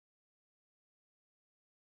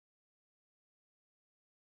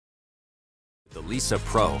the Lisa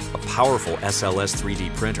Pro, a powerful SLS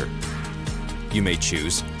 3D printer. You may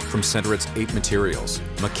choose from Sinterit's 8 materials,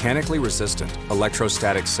 mechanically resistant,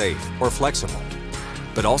 electrostatic safe, or flexible.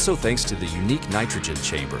 But also thanks to the unique nitrogen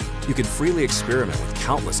chamber, you can freely experiment with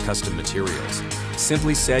countless custom materials.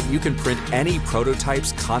 Simply said, you can print any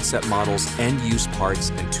prototypes, concept models, end-use parts,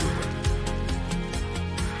 and tooling.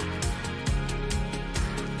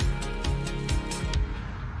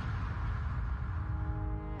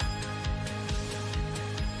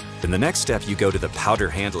 In the next step, you go to the powder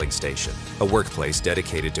handling station, a workplace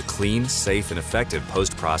dedicated to clean, safe, and effective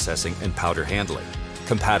post-processing and powder handling.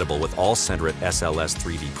 Compatible with all Sinterit SLS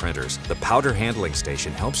 3D printers, the powder handling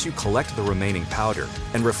station helps you collect the remaining powder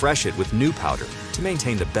and refresh it with new powder to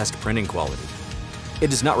maintain the best printing quality. It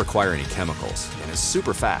does not require any chemicals and is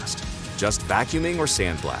super fast, just vacuuming or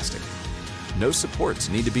sandblasting. No supports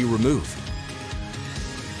need to be removed.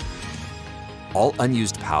 All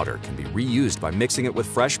unused powder can be reused by mixing it with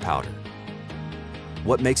fresh powder.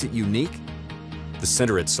 What makes it unique? The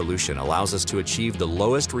Sinterit solution allows us to achieve the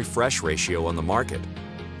lowest refresh ratio on the market.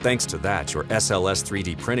 Thanks to that, your SLS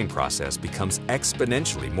 3D printing process becomes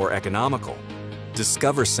exponentially more economical.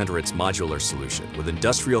 Discover Sinterit's modular solution with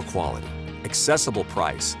industrial quality, accessible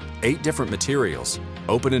price, 8 different materials,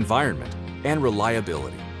 open environment, and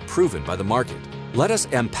reliability, proven by the market. Let us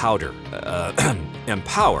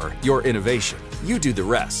empower your innovation. You do the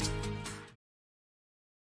rest.